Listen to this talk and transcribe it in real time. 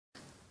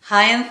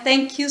Hi, and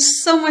thank you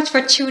so much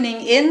for tuning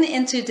in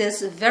into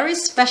this very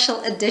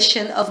special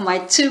edition of my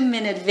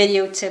 2-minute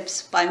video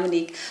tips by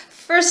Monique.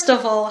 First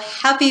of all,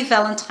 happy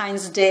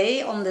Valentine's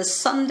Day on this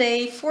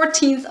Sunday,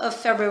 14th of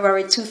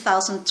February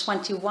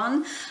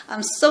 2021.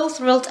 I'm so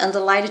thrilled and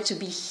delighted to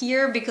be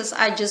here because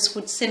I just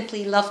would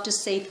simply love to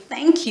say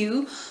thank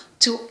you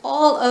to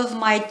all of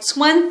my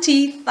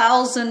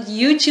 20,000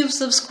 YouTube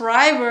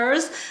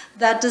subscribers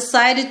that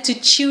decided to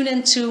tune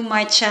into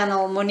my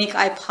channel, Monique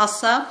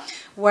Ipasa,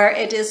 where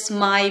it is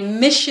my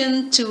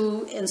mission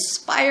to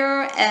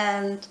inspire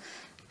and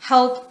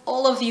help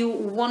all of you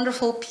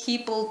wonderful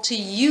people to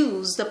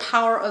use the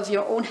power of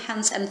your own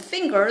hands and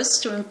fingers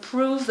to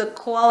improve the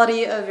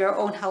quality of your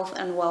own health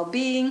and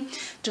well-being,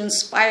 to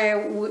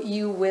inspire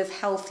you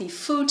with healthy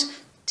food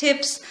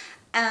tips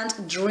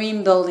and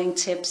dream building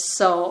tips.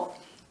 So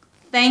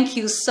thank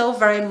you so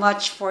very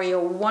much for your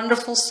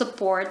wonderful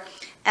support.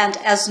 And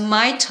as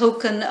my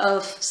token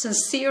of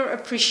sincere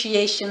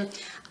appreciation,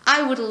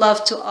 I would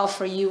love to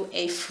offer you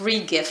a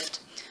free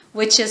gift,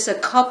 which is a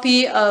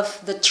copy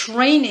of the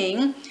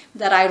training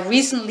that I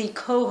recently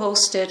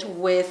co-hosted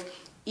with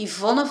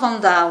Yvonne van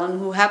Dalen,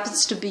 who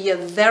happens to be a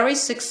very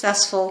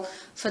successful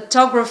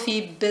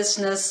photography,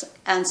 business,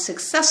 and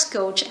success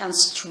coach and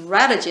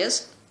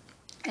strategist.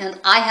 And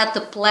I had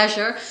the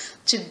pleasure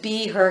to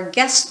be her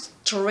guest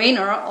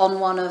trainer on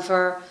one of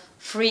her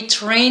free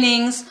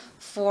trainings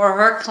for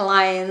her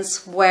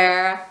clients,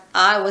 where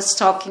I was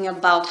talking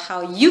about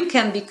how you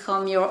can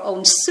become your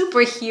own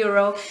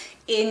superhero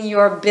in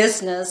your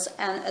business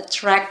and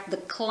attract the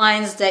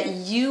clients that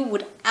you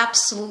would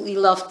absolutely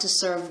love to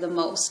serve the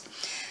most.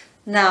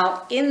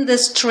 Now, in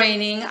this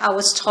training, I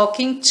was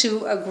talking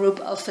to a group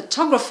of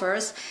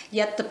photographers,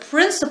 yet the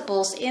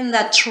principles in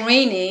that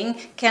training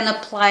can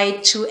apply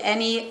to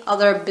any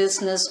other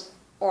business,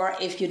 or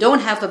if you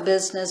don't have a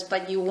business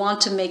but you want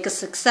to make a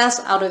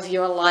success out of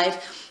your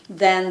life,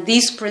 then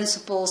these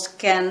principles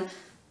can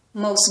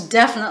most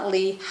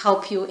definitely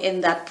help you in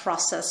that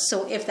process.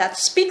 So if that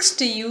speaks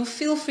to you,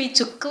 feel free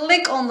to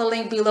click on the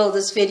link below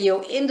this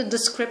video in the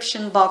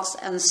description box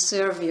and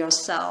serve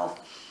yourself.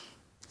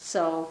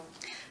 So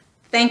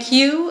thank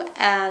you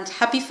and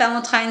happy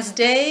Valentine's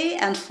Day.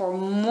 And for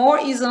more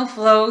ease and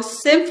flow,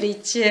 simply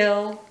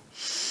chill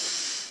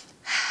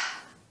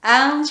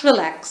and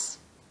relax.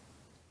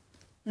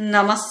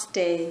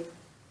 Namaste.